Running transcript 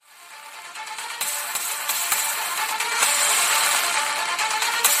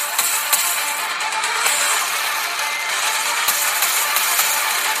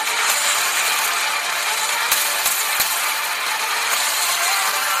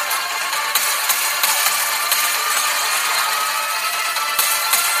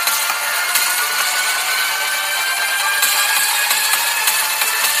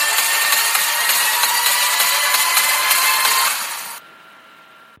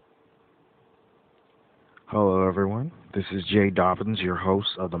Hello, everyone. This is Jay Dobbins, your host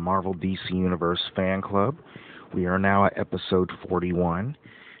of the Marvel DC Universe Fan Club. We are now at episode 41,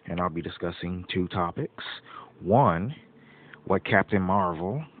 and I'll be discussing two topics. One, what Captain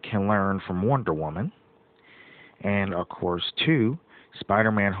Marvel can learn from Wonder Woman, and of course, two,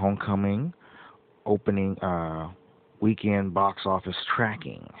 Spider Man Homecoming opening weekend box office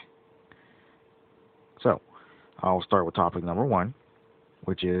tracking. So, I'll start with topic number one,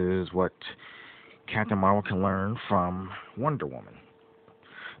 which is what Captain Marvel can learn from Wonder Woman.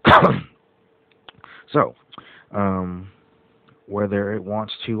 so, um, whether it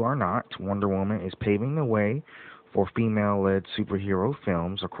wants to or not, Wonder Woman is paving the way for female led superhero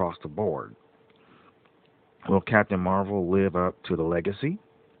films across the board. Will Captain Marvel live up to the legacy?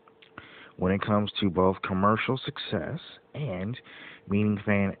 When it comes to both commercial success and meeting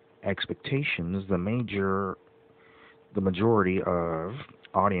fan expectations, the majority of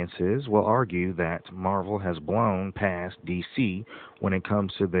audiences will argue that Marvel has blown past DC when it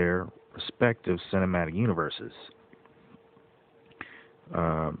comes to their respective cinematic universes.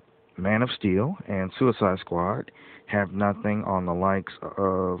 Uh, Man of Steel and Suicide Squad have nothing on the likes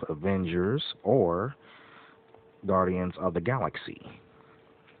of Avengers or Guardians of the Galaxy.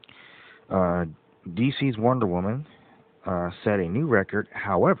 Uh, DC's Wonder Woman set a new record.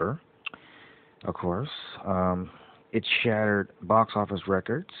 However, of course, it shattered box office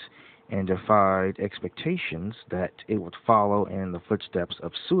records and defied expectations that it would follow in the footsteps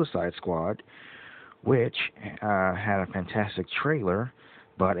of Suicide Squad, which had a fantastic trailer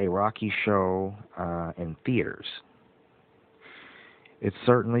but a rocky show in theaters. It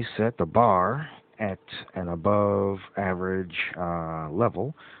certainly set the bar at an above average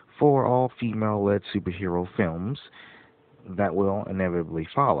level for all female led superhero films that will inevitably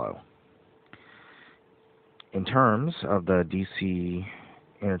follow. In terms of the DC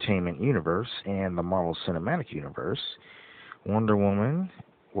Entertainment Universe and the Marvel Cinematic Universe, Wonder Woman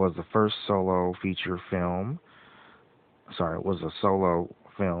was the first solo feature film. Sorry, it was a solo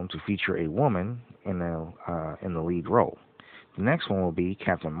film to feature a woman in the lead role. The next one will be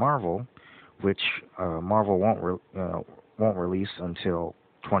Captain Marvel, which Marvel won't release until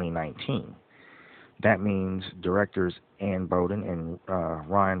 2019. That means directors Ann Bowden and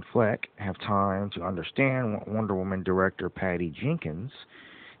Ryan Fleck have time to understand what Wonder Woman director Patty Jenkins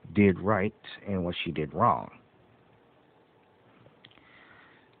did right and what she did wrong.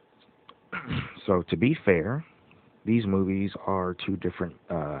 So, to be fair, these movies are two different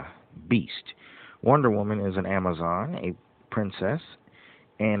beasts. Wonder Woman is an Amazon, a princess,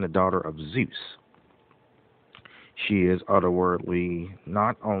 and a daughter of Zeus. She is otherworldly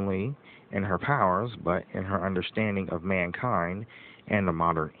not only in her powers, but in her understanding of mankind and the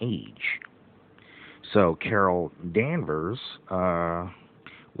modern age. So Carol Danvers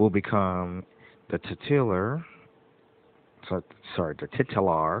will become the the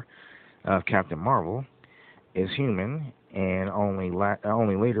titular of Captain Marvel, is human, and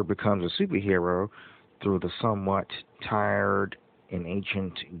only later becomes a superhero through the somewhat tired and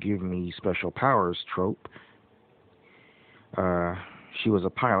ancient "give me special powers" trope. She was a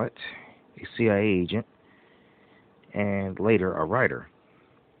pilot, a CIA agent, and later a writer.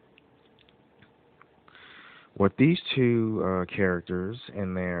 What these two characters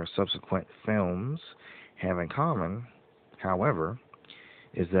in their subsequent films have in common, however,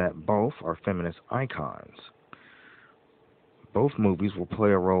 is that both are feminist icons. Both movies will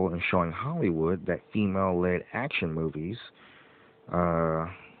play a role in showing Hollywood that female led action movies, uh,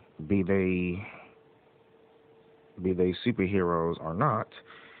 be they superheroes or not,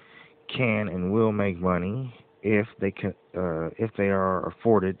 can and will make money if they are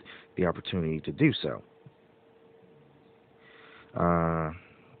afforded the opportunity to do so. Uh,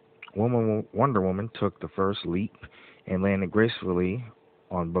 Wonder Woman took the first leap and landed gracefully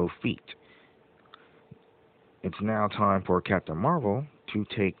on both feet. It's now time for Captain Marvel to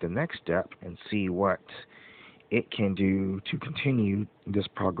take the next step and see what it can do to continue this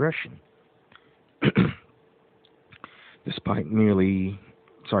progression. Despite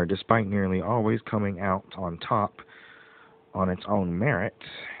nearly always coming out on top on its own merit,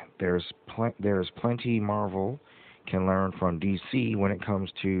 there's plenty Marvel can learn from DC when it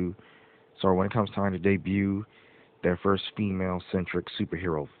comes time to debut their first female-centric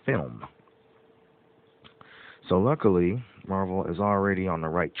superhero film. So luckily, Marvel is already on the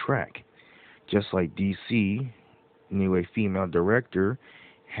right track. Just like DC knew a female director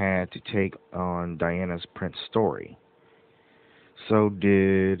had to take on Diana's Prince story. So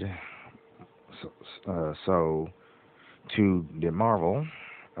did so did Marvel.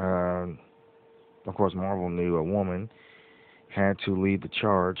 Uh, of course, Marvel knew a woman had to lead the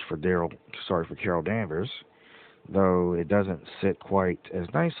charge for Carol Danvers, though it doesn't sit quite as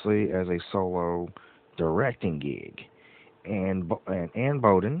nicely as a solo directing gig. And Ann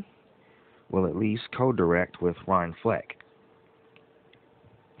Boden will at least co-direct with Ryan Fleck.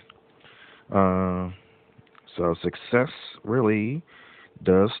 Uh, so success really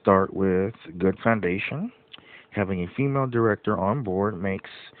does start with good foundation. Having a female director on board makes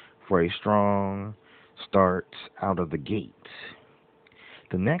for a strong start out of the gate.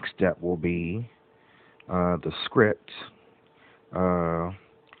 The next step will be the script, uh,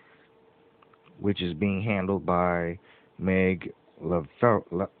 which is being handled by Meg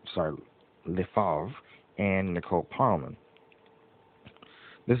Lefauve and Nicole Parlman.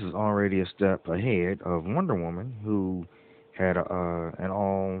 This is already a step ahead of Wonder Woman, who had an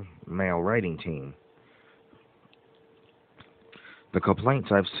all-male writing team. The complaints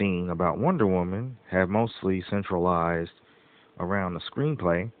I've seen about Wonder Woman have mostly centralized around the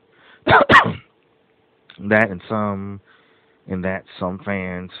screenplay. that some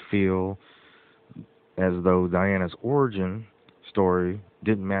fans feel as though Diana's origin story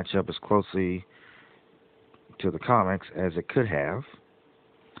didn't match up as closely to the comics as it could have.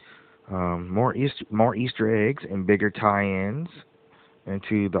 More Easter eggs and bigger tie-ins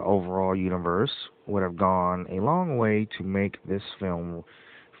into the overall universe would have gone a long way to make this film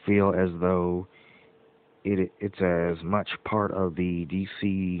feel as though it's as much part of the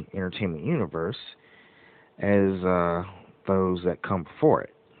DC Entertainment Universe as those that come before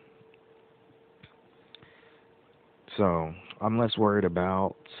it. So I'm less worried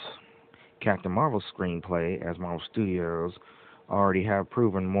about Captain Marvel's screenplay, as Marvel Studios already have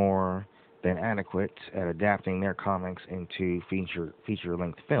proven more than adequate at adapting their comics into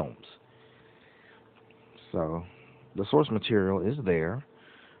feature-length films. So the source material is there,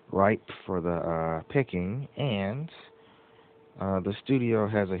 ripe for the picking, and the studio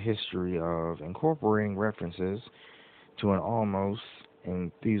has a history of incorporating references to an almost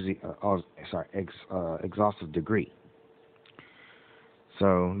exhaustive degree.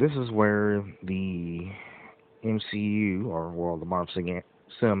 So this is where the MCU, or the Marvel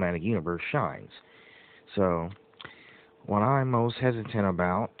Cinematic Universe, shines. So what I'm most hesitant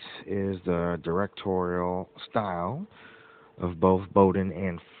about is the directorial style of both Boden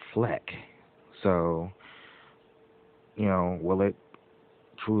and Fleck. So, will it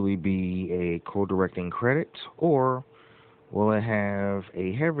truly be a co-directing credit, or will it have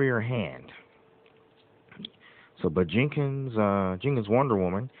a heavier hand? So, but Jenkins' Wonder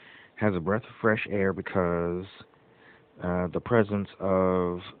Woman has a breath of fresh air because the presence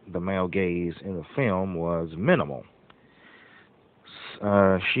of the male gaze in the film was minimal.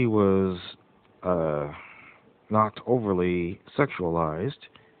 She was not overly sexualized.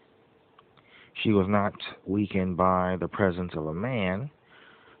 She was not weakened by the presence of a man.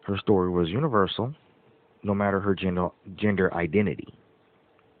 Her story was universal, no matter her gender identity.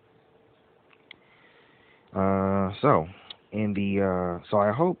 So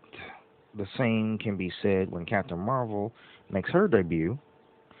I hoped the same can be said when Captain Marvel makes her debut.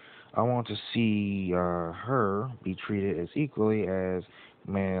 I want to see her be treated as equally as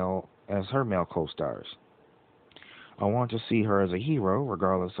her male co-stars. I want to see her as a hero,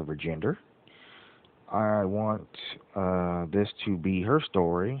 regardless of her gender. I want this to be her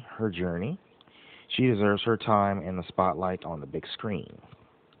story, her journey. She deserves her time in the spotlight on the big screen.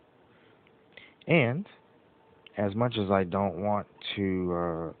 And as much as I don't want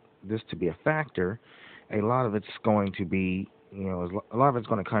this to be a factor, a lot of it's going to be, a lot of it's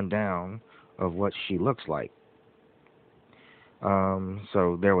going to come down of what she looks like.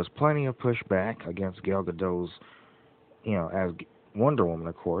 So there was plenty of pushback against Gal Gadot's, as Wonder Woman,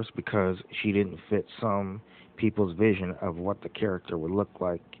 of course, because she didn't fit some people's vision of what the character would look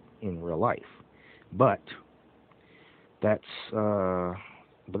like in real life. But that's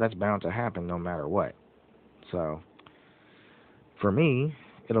bound to happen no matter what. So for me,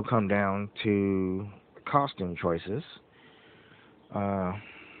 it'll come down to costume choices.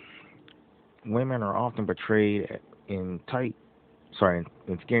 Women are often portrayed in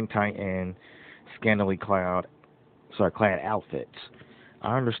skin tight and scantily clad outfits.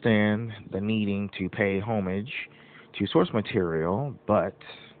 I understand the needing to pay homage to source material, but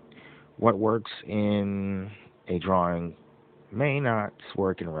what works in a drawing may not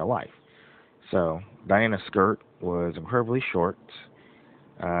work in real life. So Diana's skirt was incredibly short,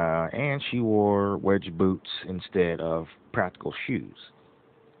 and she wore wedge boots instead of practical shoes.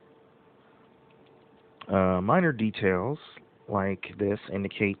 Minor details like this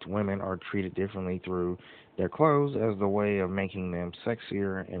indicate women are treated differently through their clothes as the way of making them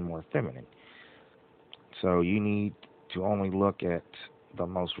sexier and more feminine. So you need to only look at the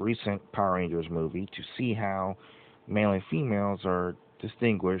most recent Power Rangers movie to see how male and females are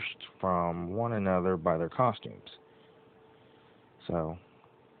distinguished from one another by their costumes. So,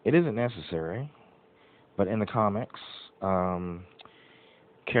 it isn't necessary, but in the comics, um,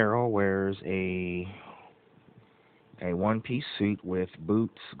 Carol wears a one-piece suit with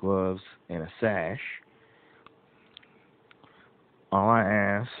boots, gloves, and a sash. All I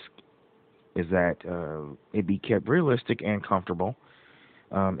ask is that it be kept realistic and comfortable.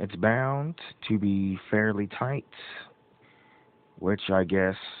 It's bound to be fairly tight, which I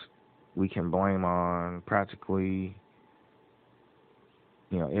guess we can blame on practically,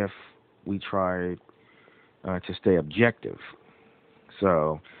 if we try to stay objective.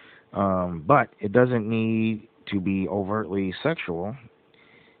 So, but it doesn't need to be overtly sexual.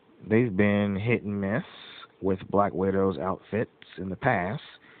 They've been hit and miss with Black Widow's outfits in the past,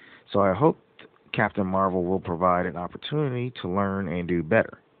 so I hope Captain Marvel will provide an opportunity to learn and do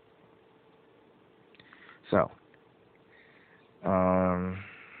better. So, I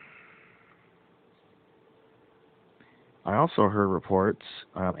also heard reports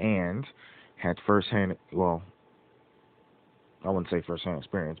and had firsthand, well, I wouldn't say firsthand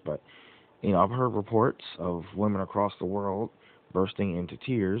experience, but I've heard reports of women across the world bursting into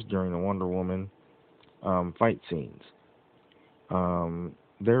tears during the Wonder Woman fight scenes.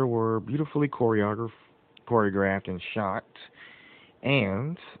 There were beautifully choreographed and shot,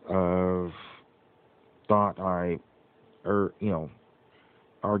 and thought I,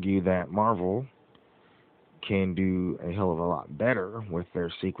 argue that Marvel can do a hell of a lot better with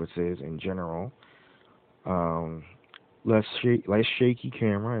their sequences in general. Um, less shaky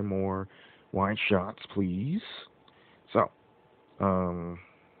camera and more wide shots, please. So, um,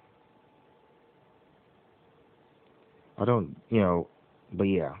 I don't, but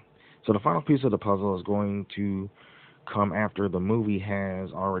yeah. So the final piece of the puzzle is going to come after the movie has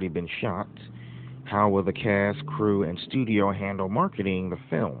already been shot. How will the cast, crew, and studio handle marketing the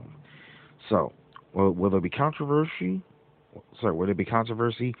film? So, will there be controversy? Sorry, will there be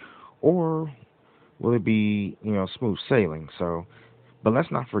controversy, or will it be smooth sailing? So, but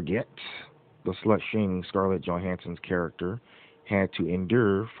let's not forget the slut-shaming Scarlett Johansson's character had to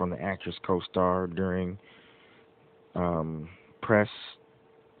endure from the actress co-star during press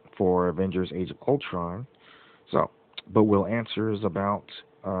for Avengers: Age of Ultron. So, but will answers about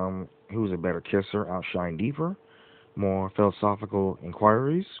who's a better kisser outshine deeper? More philosophical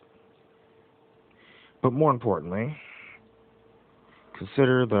inquiries. But more importantly,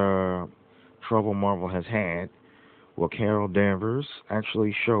 consider the trouble Marvel has had. Will Carol Danvers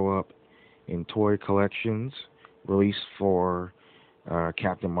actually show up in toy collections released for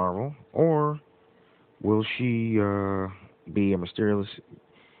Captain Marvel, or will she be a mysterious?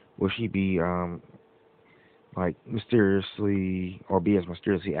 Will she be like mysteriously or be as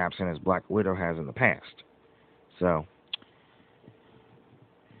mysteriously absent as Black Widow has in the past? So,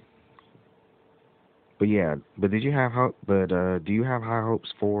 but yeah, but did you have hope? But do you have high hopes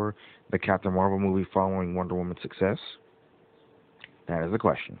for the Captain Marvel movie following Wonder Woman's success? That is the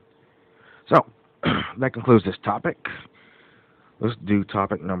question. So that concludes this topic. Let's do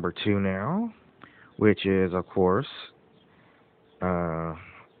topic number 2 now, which is, of course, uh,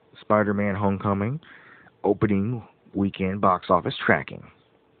 Spider-Man: Homecoming opening weekend box office tracking.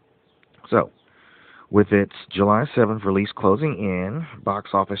 So, with its July 7th release closing in,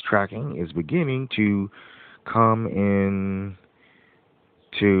 box office tracking is beginning to come in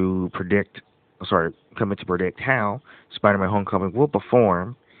to predict, come in to predict how Spider-Man: Homecoming will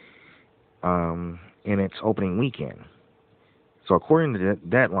perform in its opening weekend. So, according to the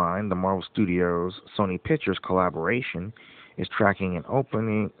Deadline, the Marvel Studios Sony Pictures collaboration is tracking to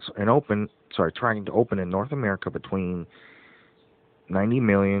open in North America between 90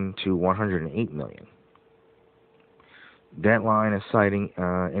 million to 108 million. Deadline is citing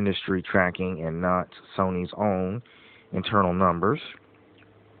industry tracking and not Sony's own internal numbers.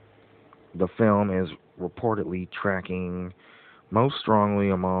 The film is reportedly tracking most strongly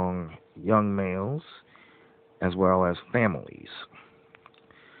among young males as well as families.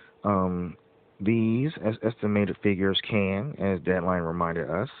 These estimated figures can, as Deadline reminded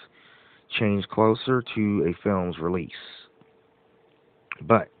us, change closer to a film's release.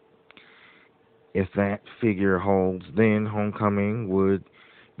 But if that figure holds, then Homecoming would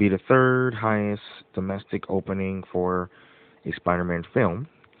be the third highest domestic opening for a Spider-Man film,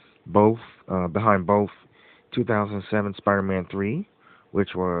 both behind both 2007 Spider-Man 3, which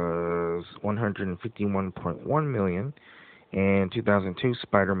was 151.1 million, and 2002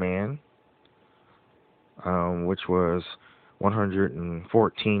 Spider-Man, which was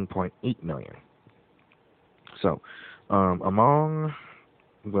 114.8 million. So, Among,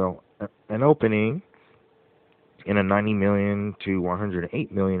 well, an opening in a 90 million to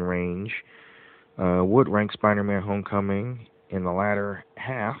 108 million range would rank Spider-Man: Homecoming in the latter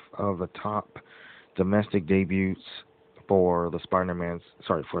half of the top domestic debuts for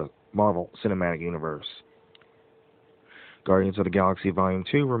for Marvel Cinematic Universe. Guardians of the Galaxy Volume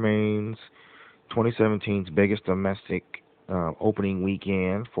 2 remains 2017's biggest domestic opening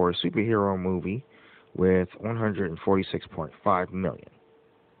weekend for a superhero movie with 146.5 million.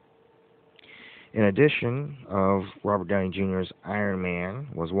 In addition of Robert Downey Jr.'s Iron Man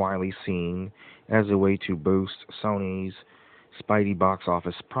was widely seen as a way to boost Sony's Spidey box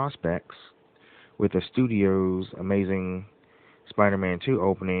office prospects, with the studio's Amazing Spider-Man 2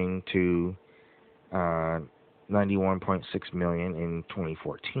 opening to 91.6 million in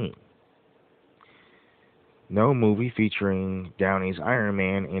 2014. No movie featuring Downey's Iron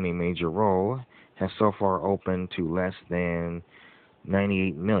Man in a major role has so far opened to less than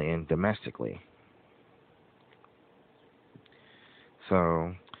 98 million domestically.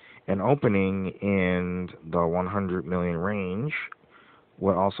 So, an opening in the 100 million range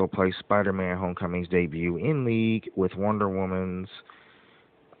would also place Spider-Man: Homecoming's debut in league with Wonder Woman's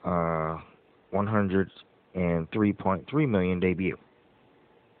 103.3 million debut.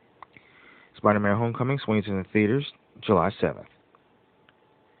 Spider-Man: Homecoming swings in the theaters July 7th.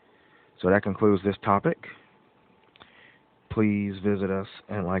 So that concludes this topic. Please visit us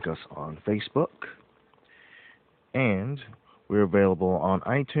and like us on Facebook. And we're available on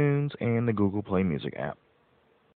iTunes and the Google Play Music app.